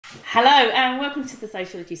Hello and welcome to the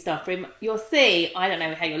Sociology Staffroom. You'll see, I don't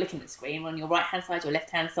know how you're looking at the screen, on your right hand side, your left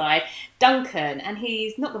hand side, Duncan, and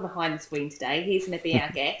he's not behind the screen today, he's going to be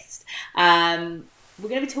our guest. We're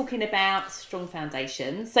going to be talking about strong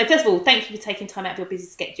foundations. So first of all, thank you for taking time out of your busy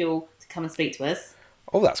schedule to come and speak to us.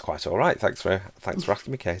 Oh, that's quite all right. Thanks for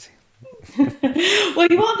asking me, Katie. Well,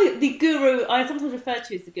 you are the guru. I sometimes refer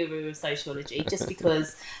to you as the guru of sociology, just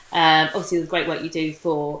because obviously the great work you do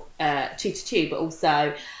for TUTOR2U, but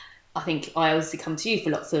also I think I obviously come to you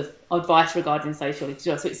for lots of advice regarding sociology as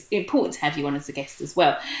well. So it's important to have you on as a guest as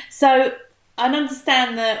well. So I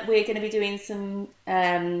understand that we're going to be doing some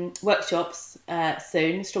workshops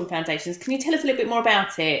soon, Strong Foundations. Can you tell us a little bit more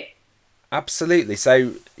about it? Absolutely.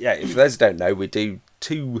 So, yeah, if those who don't know, we do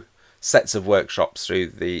two sets of workshops through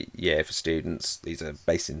the year for students. These are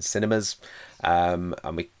based in cinemas, and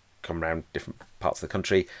we come around different parts of the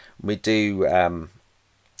country. We do a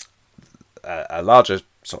larger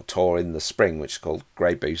sort of tour in the spring, which is called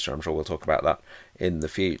Grade Booster. I'm sure we'll talk about that in the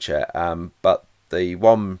future. But the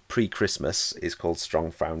one pre-Christmas is called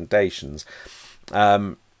Strong Foundations,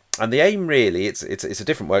 and the aim really it's a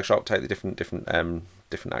different workshop, totally different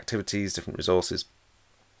activities, different resources,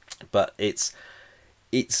 but it's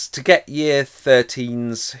to get year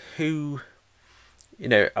 13s who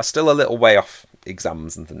are still a little way off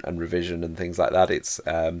exams and revision and things like that. It's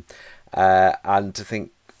and to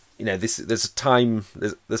think there's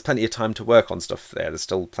plenty of time to work on stuff there. There's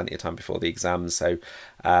still plenty of time before the exams, so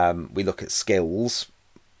we look at skills,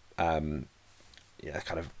 kind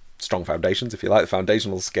of strong foundations, if you like, the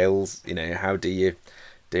foundational skills. How do you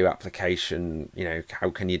do application? How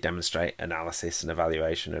can you demonstrate analysis and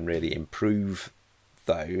evaluation and really improve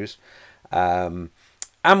those? And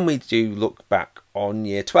we do look back on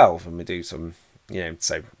year 12, and we do some,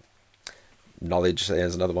 so knowledge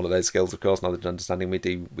is another one of those skills, of course, knowledge and understanding. We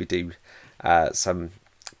do some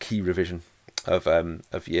key revision of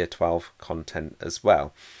year 12 content as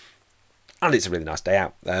well, and it's a really nice day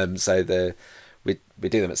out. We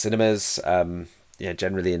do them at cinemas,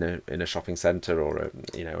 generally in a shopping centre or a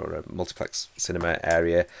multiplex cinema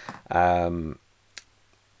area.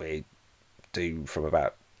 We do from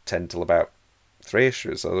about 10 till about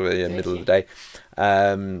 3ish, so the middle of the day,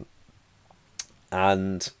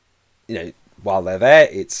 and while they're there,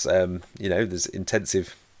 it's there's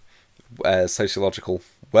intensive sociological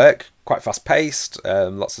work, quite fast paced,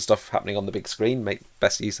 lots of stuff happening on the big screen. Make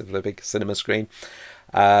best use of the big cinema screen,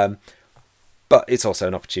 but it's also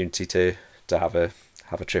an opportunity to have a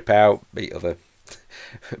trip out, meet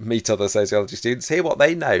other sociology students, hear what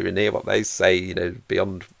they know and hear what they say,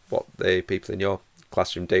 beyond what the people in your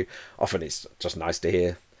classroom do. Often it's just nice to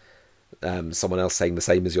hear someone else saying the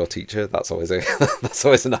same as your teacher. That's always a that's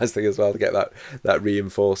always a nice thing as well, to get that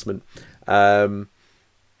reinforcement. And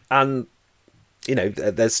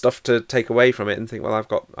there's stuff to take away from it and think, well, I've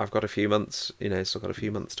got a few months, still got a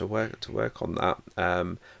few months to work on that.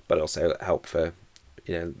 But also help for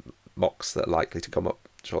mocks that are likely to come up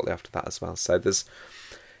shortly after that as well. So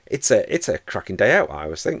it's a cracking day out, I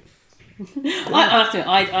always think.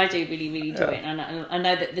 I do really enjoy it, and I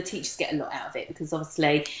know that the teachers get a lot out of it, because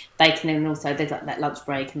obviously they can, and also there's like that lunch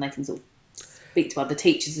break, and they can sort of speak to other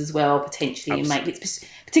teachers as well, potentially, and make it,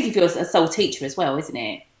 particularly if you're a sole teacher as well, isn't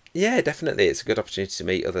it? Yeah, definitely. It's a good opportunity to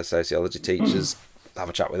meet other sociology teachers, have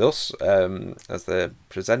a chat with us as the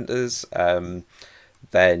presenters,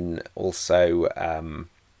 then also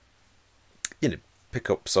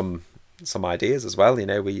pick up some ideas as well.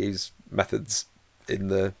 We use methods in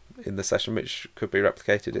the session which could be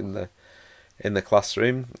replicated in the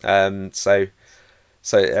classroom. Yeah,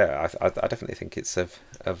 I definitely think it's of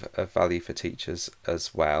value for teachers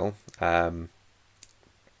as well. And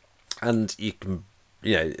you can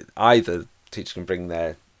either teachers can bring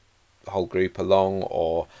their whole group along,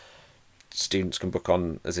 or students can book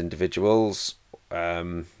on as individuals,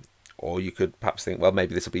 or you could perhaps think, well,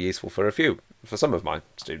 maybe this will be useful for some of my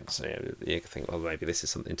students. You can think, well, maybe this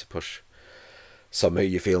is something to push some who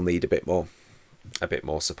you feel need a bit more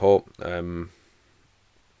support. But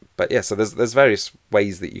yeah, so there's various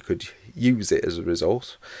ways that you could use it as a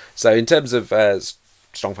resource. So in terms of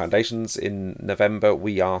Strong Foundations in November,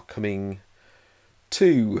 we are coming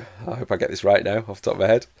to, I hope I get this right now off the top of my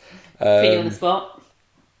head. Put you on the spot.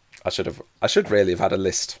 I should really have had a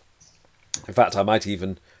list. In fact, I might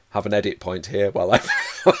even have an edit point here while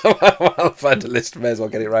I'll find a list. May as well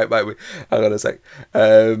get it right, might we? Hang on a sec.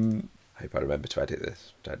 I hope I remember to edit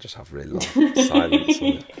this. Don't just have really long silence.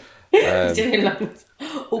 Doing long,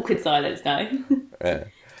 awkward silence now.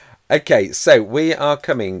 Okay, so we are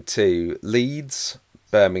coming to Leeds,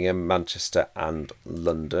 Birmingham, Manchester and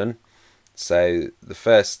London. So the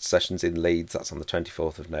first session's in Leeds, that's on the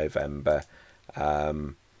 24th of November.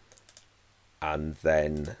 And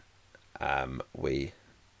then we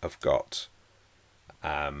have got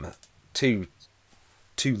two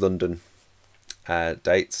London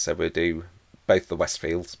dates. So we'll do both the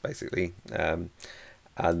Westfields, basically. And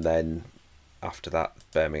then after that,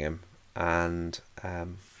 Birmingham, and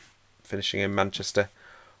finishing in Manchester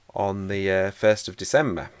on the 1st of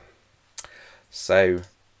December. So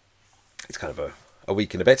it's kind of a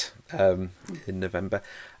week and a bit in November,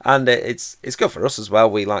 and it's good for us as well.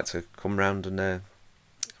 We like to come round and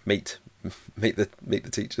meet the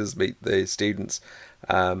teachers, meet the students,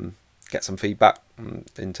 get some feedback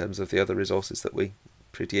in terms of the other resources that we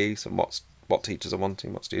produce and what teachers are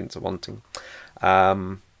wanting, what students are wanting.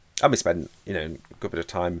 And we spend a good bit of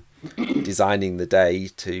time designing the day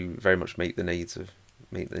to very much meet the needs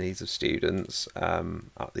of students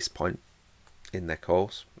at this point in their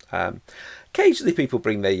course. Occasionally people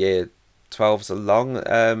bring their year 12s along,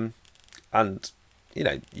 and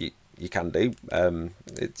you can do.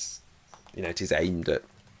 It's it is aimed at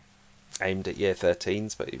year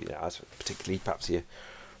 13s, but particularly perhaps your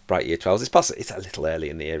bright year 12s. It's a little early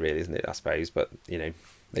in the year, really, isn't it? I suppose, but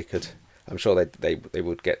they could. I'm sure they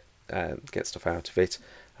would get stuff out of it,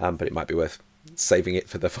 but it might be worth saving it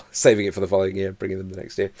for the following year and bringing them the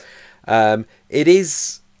next year. It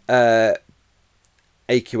is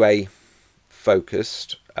AQA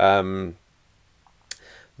focused.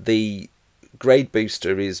 The grade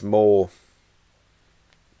booster is more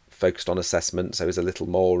focused on assessment, so is a little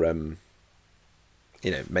more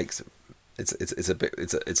makes it's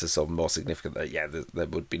a sort of more significant that there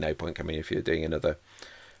would be no point coming if you're doing another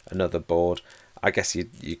board. I guess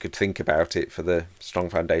you could think about it for the Strong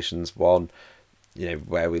Foundations one,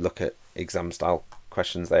 where we look at exam style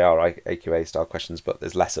questions. They are AQA style questions, but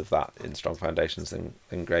there's less of that in Strong Foundations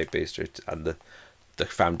than Grade Booster, and the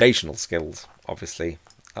foundational skills obviously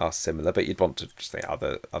are similar, but you'd want to just think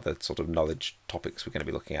other sort of knowledge topics we're going to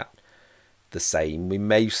be looking at the same. We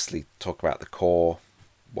mostly talk about the core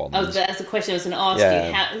ones. Oh, that's the question I was going to ask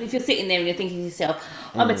you. How, if you're sitting there and you're thinking to yourself,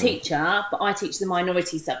 I'm a teacher, but I teach the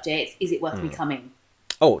minority subjects, is it worth me coming?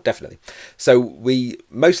 Oh, definitely. So we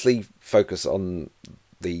mostly focus on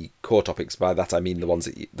the core topics. By that I mean the ones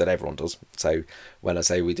that everyone does. So when I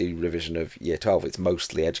say we do revision of year 12, it's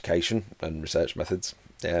mostly education and research methods.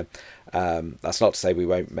 Yeah, that's not to say we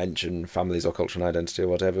won't mention families or cultural identity or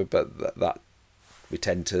whatever, but that we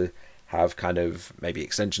tend to have kind of maybe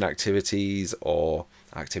extension activities or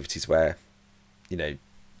activities where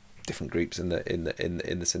different groups in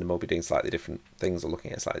the cinema will be doing slightly different things or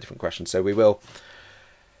looking at slightly different questions. So we will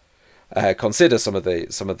consider some of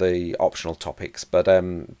the optional topics, but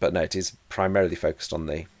no, it is primarily focused on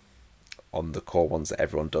the core ones that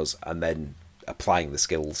everyone does, and then applying the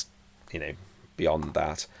skills beyond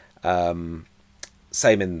that.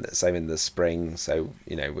 Same in the spring. So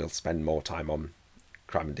we'll spend more time on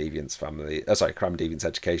crime and deviance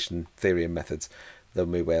education theory and methods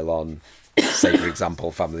than we will on, say for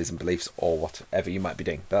example, families and beliefs or whatever you might be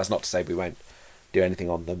doing. But that's not to say we won't do anything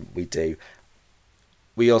on them. We do.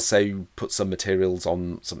 We also put some materials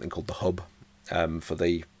on something called the Hub for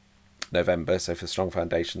the November. So for Strong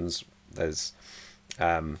Foundations, there's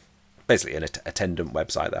basically an attendant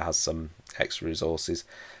website that has some extra resources,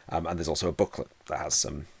 and there's also a booklet that has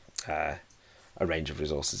some a range of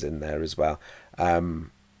resources in there as well, and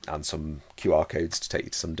some QR codes to take you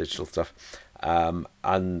to some digital stuff,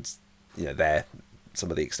 and there some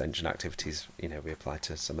of the extension activities we apply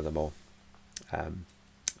to some of the more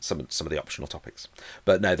some of the optional topics.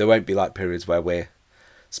 But no, there won't be like periods where we're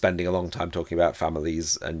spending a long time talking about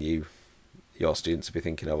families and your students will be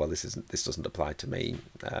thinking, oh well, this doesn't apply to me.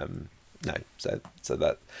 No, so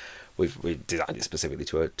that we've designed it specifically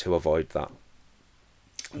to avoid that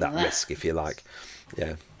risk, if you like.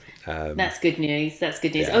 Yeah. That's good news. Yeah. I was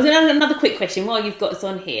going to ask another quick question while you've got us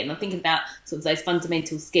on here, and I'm thinking about sort of those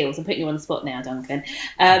fundamental skills. I'm putting you on the spot now, Duncan.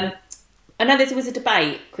 I know there was a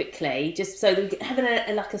debate quickly, just so we're having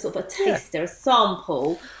a sort of a taster, a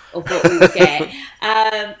sample of what we would get.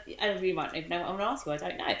 And you might even know what I'm going to ask you. I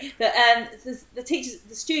don't know, but the teachers,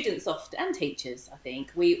 the students, and teachers, I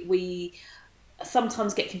think we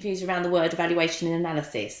sometimes get confused around the word evaluation and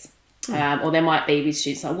analysis. Or there might be with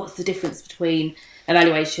students like, what's the difference between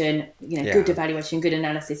evaluation, good evaluation, good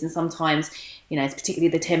analysis, and sometimes, it's particularly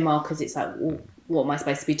the 10 markers, it's like, well, what am I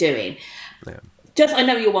supposed to be doing? Yeah. Just, I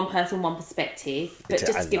know you're one person, one perspective, but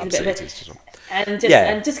just to give it a bit of and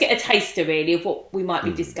just get a taster really of what we might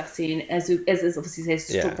be discussing as obviously says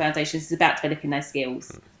Strong Foundations is about developing those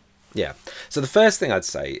skills. Yeah. So the first thing I'd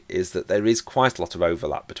say is that there is quite a lot of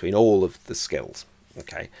overlap between all of the skills.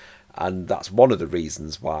 Okay. And that's one of the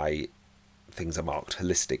reasons why things are marked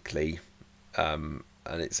holistically, and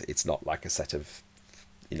it's not like a set of,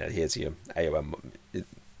 here's your AOM.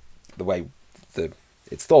 The way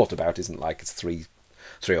it's thought about isn't like it's three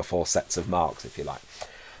or four sets of marks, if you like,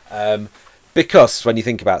 because when you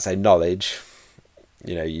think about, say, knowledge,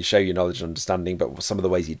 you show your knowledge and understanding, but some of the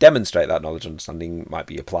ways you demonstrate that knowledge and understanding might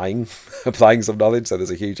be applying some knowledge. So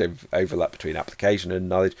there's a huge overlap between application and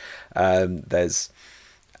knowledge.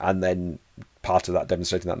 And then part of that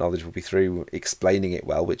demonstrating that knowledge will be through explaining it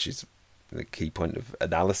well, which is the key point of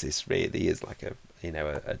analysis. Really, is like a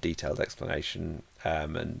detailed explanation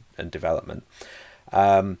and development.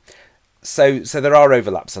 So there are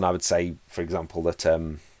overlaps, and I would say, for example, that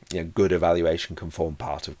good evaluation can form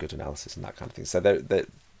part of good analysis and that kind of thing. So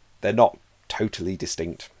they're not totally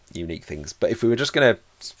distinct, unique things. But if we were just going to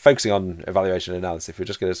focusing on evaluation and analysis, if we're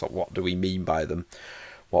just going to sort of what do we mean by them,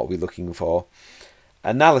 what are we looking for?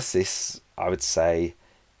 Analysis, I would say,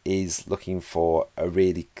 is looking for a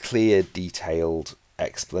really clear, detailed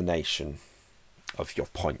explanation of your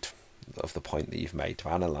point, of the point that you've made. To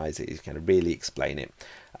analyse it is kind of really explain it.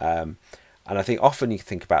 And I think often you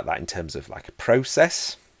think about that in terms of like a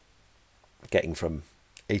process, getting from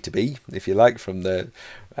A to B, if you like, from the,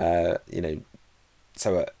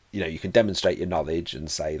 you can demonstrate your knowledge and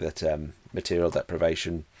say that material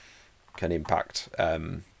deprivation can impact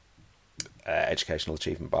educational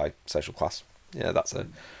achievement by social class. That's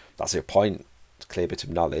your point. It's a clear bit of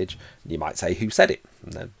knowledge. You might say who said it,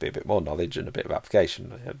 and there'd be a bit more knowledge and a bit of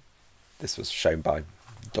application. This was shown by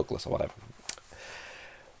Douglas or whatever.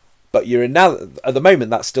 But at the moment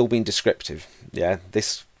that's still being descriptive.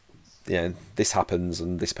 This happens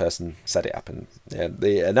and this person said it happened.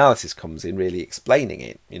 The analysis comes in really explaining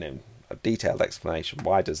it. A detailed explanation.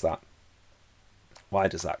 Why does that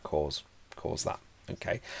cause that?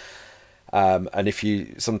 Okay. And if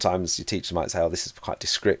sometimes your teacher might say, "Oh, this is quite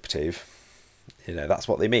descriptive," that's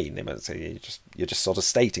what they mean. They might say you're just sort of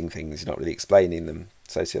stating things. You're not really explaining them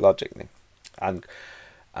sociologically. And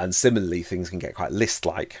similarly, things can get quite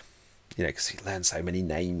list-like. Because you learn so many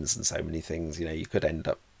names and so many things. You could end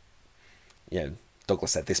up,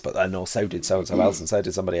 Douglas said this, but then also did so and so else, and so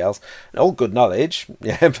did somebody else. And all good knowledge,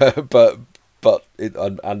 but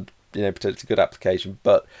potentially good application.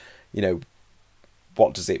 But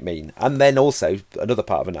what does it mean? And then also another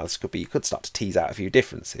part of analysis could be you could start to tease out a few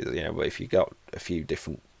differences. If you got a few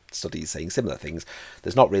different studies saying similar things,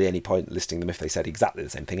 there's not really any point listing them if they said exactly the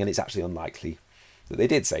same thing, and it's actually unlikely that they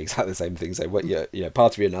did say exactly the same thing. So what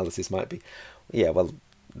part of your analysis might be,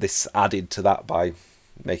 this added to that by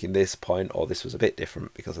making this point, or this was a bit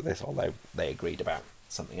different because of this, although they agreed about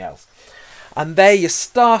something else. And there you're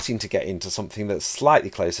starting to get into something that's slightly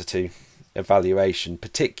closer to evaluation,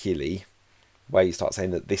 particularly where you start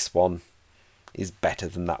saying that this one is better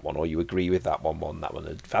than that one, or you agree with that one.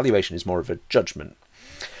 Evaluation is more of a judgment.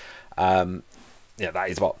 That's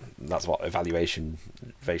what evaluation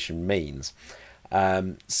means.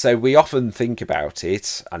 So we often think about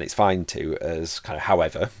it, and it's fine to, as kind of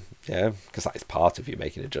however, because that is part of you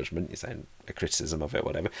making a judgment. You're saying a criticism of it,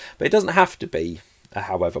 whatever. But it doesn't have to be a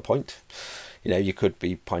however point. You could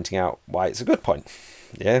be pointing out why it's a good point.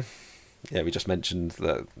 We just mentioned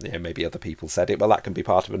that maybe other people said it. Well, that can be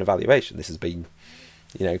part of an evaluation. This has been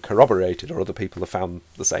corroborated, or other people have found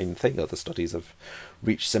the same thing. Other studies have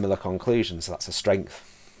reached similar conclusions. So that's a strength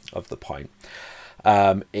of the point.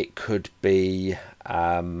 It could be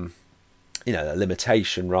a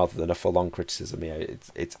limitation rather than a full-on criticism.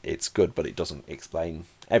 It's good, but it doesn't explain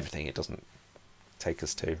everything. It doesn't take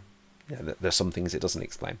us to. There's some things it doesn't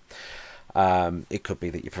explain. It could be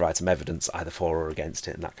that you provide some evidence either for or against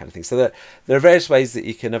it, and that kind of thing. So there are various ways that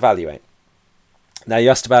you can evaluate. Now, you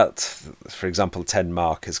asked about, for example, 10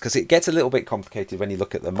 markers, because it gets a little bit complicated when you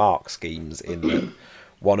look at the mark schemes. In that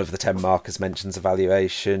one of the 10 markers mentions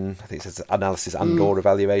evaluation. I think it says analysis and or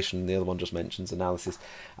evaluation, and the other one just mentions analysis.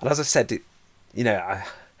 And as I said,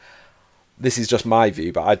 this is just my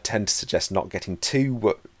view, but I tend to suggest not getting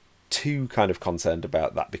too kind of concerned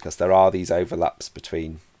about that, because there are these overlaps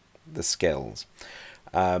between the skills.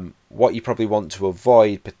 What you probably want to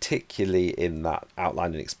avoid, particularly in that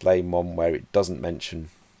outline and explain one where it doesn't mention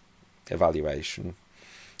evaluation,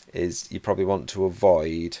 is you probably want to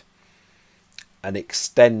avoid an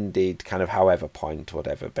extended kind of however point or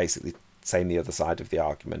whatever, basically saying the other side of the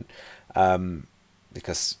argument,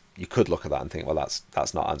 because you could look at that and think, well,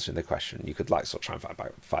 that's not answering the question. You could sort of try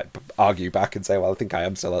and argue back and say, well, I think I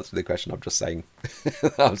am still answering the question. I'm just saying,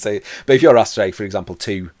 I'm saying. But if you're asked, say, for example,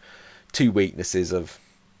 two weaknesses of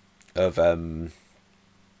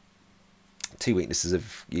two weaknesses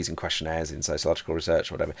of using questionnaires in sociological research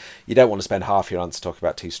or whatever. You don't want to spend half your answer talking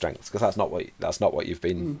about two strengths, because that's not what you've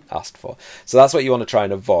been asked for. So that's what you want to try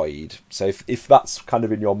and avoid. So if that's kind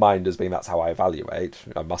of in your mind as being that's how I evaluate,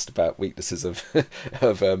 I'm asked about weaknesses of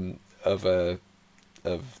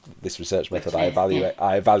of this research method, I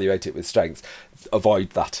evaluate it with strengths.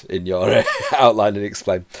 Avoid that in your outline and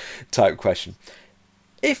explain type question.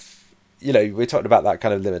 If we're talking about that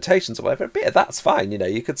kind of limitations or whatever, a bit of that's fine.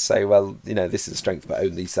 You could say, well, this is a strength, but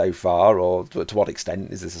only so far, or to what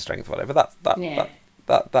extent is this a strength, or whatever.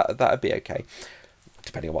 That'd be okay.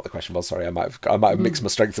 Depending on what the question was, sorry, I might have mixed my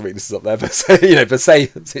strengths and weaknesses up there. But say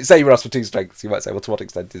you were asked for two strengths, you might say, well, to what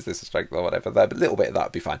extent is this a strength or whatever. But a little bit of that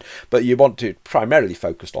would be fine. But you want to primarily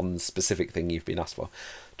focus on the specific thing you've been asked for.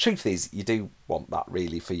 Truth is, you do want that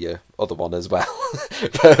really for your other one as well.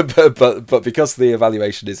 but because the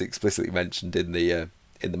evaluation is explicitly mentioned in the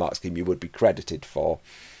mark scheme, you would be credited for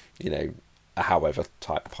a however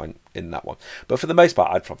type point in that one. But for the most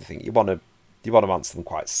part, I'd probably think you want to answer them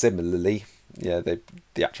quite similarly. The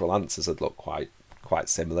actual answers would look quite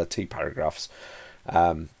similar, 2 paragraphs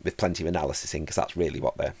with plenty of analysis in, because that's really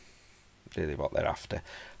what they're after.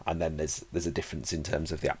 And then there's a difference in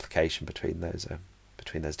terms of the application between those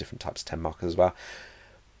different types of 10 markers as well.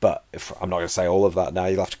 But if I'm not going to say all of that now,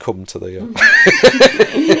 you'll have to come to the come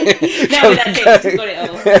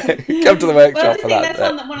to the workshop for that.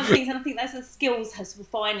 That's one of the things, and I think that's the skills, has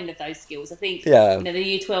refining of those skills. I think the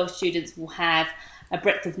Year 12 students will have a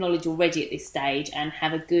breadth of knowledge already at this stage and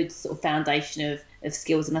have a good sort of foundation of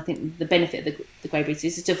skills. And I think the benefit of the grade booster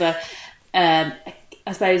is sort of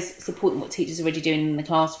I suppose supporting what teachers are already doing in the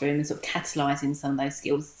classroom and sort of catalysing some of those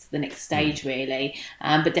skills to the next stage, really.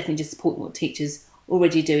 But definitely just supporting what teachers are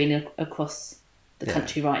already doing across the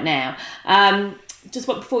country right now. Just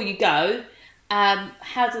before you go,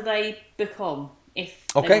 how do they book on if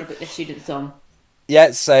they want to book their students on?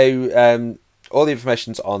 Yeah, so all the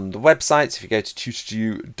information's on the website. So if you go to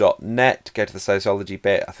TUTOR2U.net, go to the sociology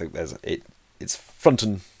bit. I think it's front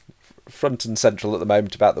and central at the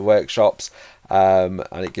moment about the workshops, and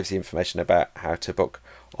it gives you information about how to book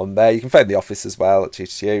on there. You can phone the office as well at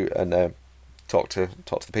TUTOR2U and talk to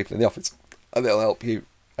the people in the office, and they'll help you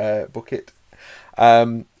book it.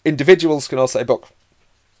 Individuals can also book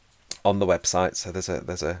on the website, so there's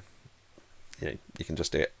a you can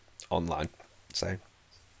just do it online. So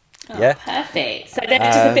perfect. So there's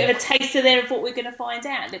just a bit of a taster there of what we're going to find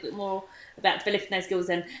out, a little bit more about developing those skills.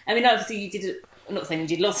 And I mean, obviously you did, I'm not saying you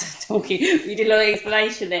did lots of talking, but you did a lot of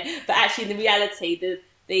explanation there, but actually in the reality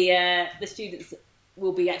the students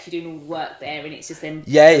will be actually doing all the work there, and it's just them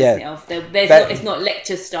it's not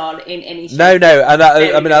lecture style in any shape. No, and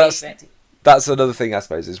I mean that's another thing, I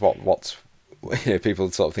suppose, is what's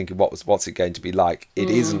people sort of thinking what's it going to be like. It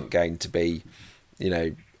isn't going to be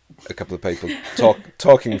a couple of people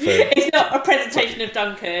talking for. It's not a presentation of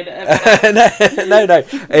Duncan. No,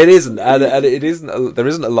 it isn't, and it isn't. There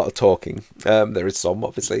isn't a lot of talking. There is some,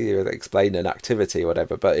 obviously, you explain an activity or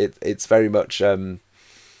whatever, but it's very much learning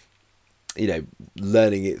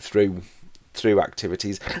it through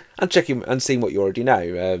activities and checking and seeing what you already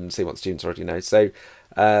know, seeing what students already know. So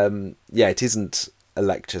it isn't a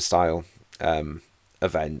lecture style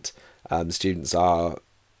event. Students are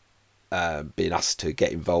being asked to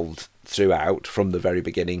get involved throughout, from the very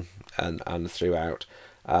beginning and throughout,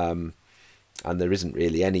 and there isn't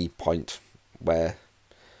really any point where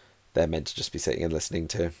they're meant to just be sitting and listening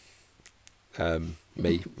to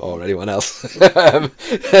me or anyone else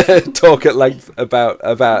talk at length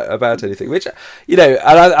about anything, which and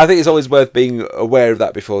I think it's always worth being aware of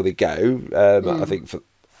that before they go. I think for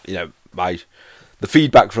the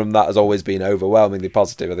feedback from that has always been overwhelmingly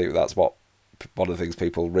positive. I think that's one of the things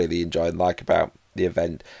people really enjoy and like about the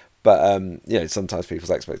event. But sometimes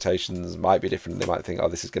people's expectations might be different. They might think, oh,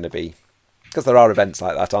 this is going to be, because there are events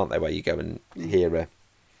like that, aren't there, where you go and hear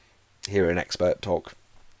an expert talk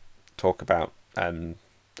about a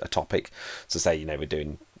topic. So say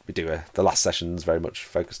the last session's very much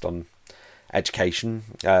focused on education,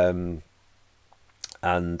 and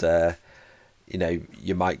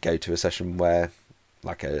you might go to a session where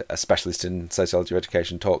like a specialist in sociology of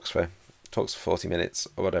education talks for 40 minutes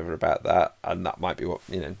or whatever about that, and that might be what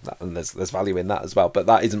and there's value in that as well. But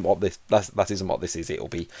that isn't what this is. It'll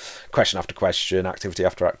be question after question, activity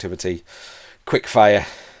after activity, quick fire.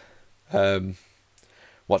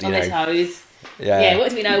 What do you know? Toes. Yeah. What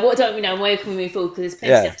do we know? What don't we know? And where can we move forward? Because there's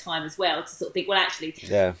plenty of time as well to sort of think. Well, actually,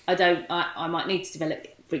 I might need to develop,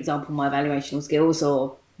 for example, my evaluational skills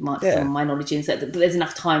or some of my knowledge in, so that there's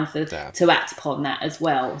enough time to act upon that as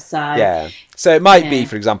well. So so it might be,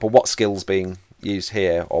 for example, what skills being use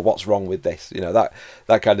here, or what's wrong with this,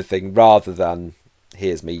 that kind of thing, rather than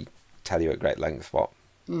here's me tell you at great length what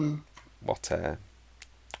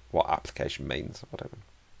application means or whatever.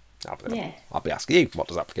 I'll be asking you, what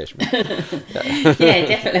does application mean? Yeah,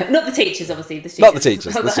 definitely. Not the teachers, obviously. The students. Not the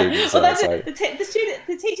teachers, the students.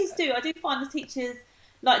 The teachers do. I do find the teachers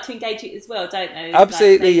like to engage it as well, don't they?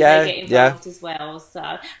 Absolutely, they get involved as well.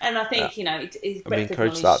 So, and I think it's we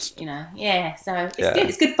encourage that. So it's good.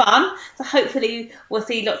 It's good fun. So hopefully we'll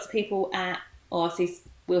see lots of people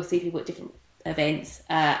we'll see people at different events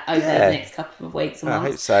over the next couple of weeks. I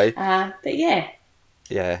hope so. But yeah,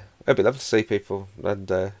 it'd be lovely to see people and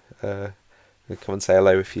come and say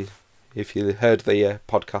hello if you heard the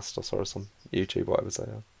podcast or saw us on YouTube, whatever.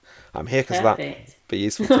 So I'm here because of that. Be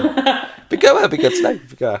useful to be good to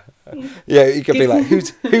know. Yeah, you could be like,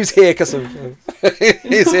 who's here because of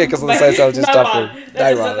who's here because of the Sociology Staffroom?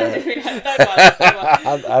 No one.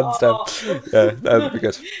 Yeah, that'd be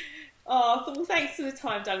good. Well, thanks for the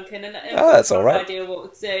time, Duncan. And that's all right. Idea of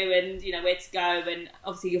what to do and where to go, and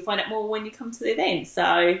obviously you'll find out more when you come to the event.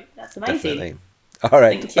 So that's amazing. Definitely. All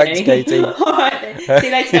right. Thanks, Katie. All right then. See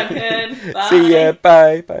you later, Duncan. Bye. See ya.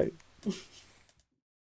 Bye.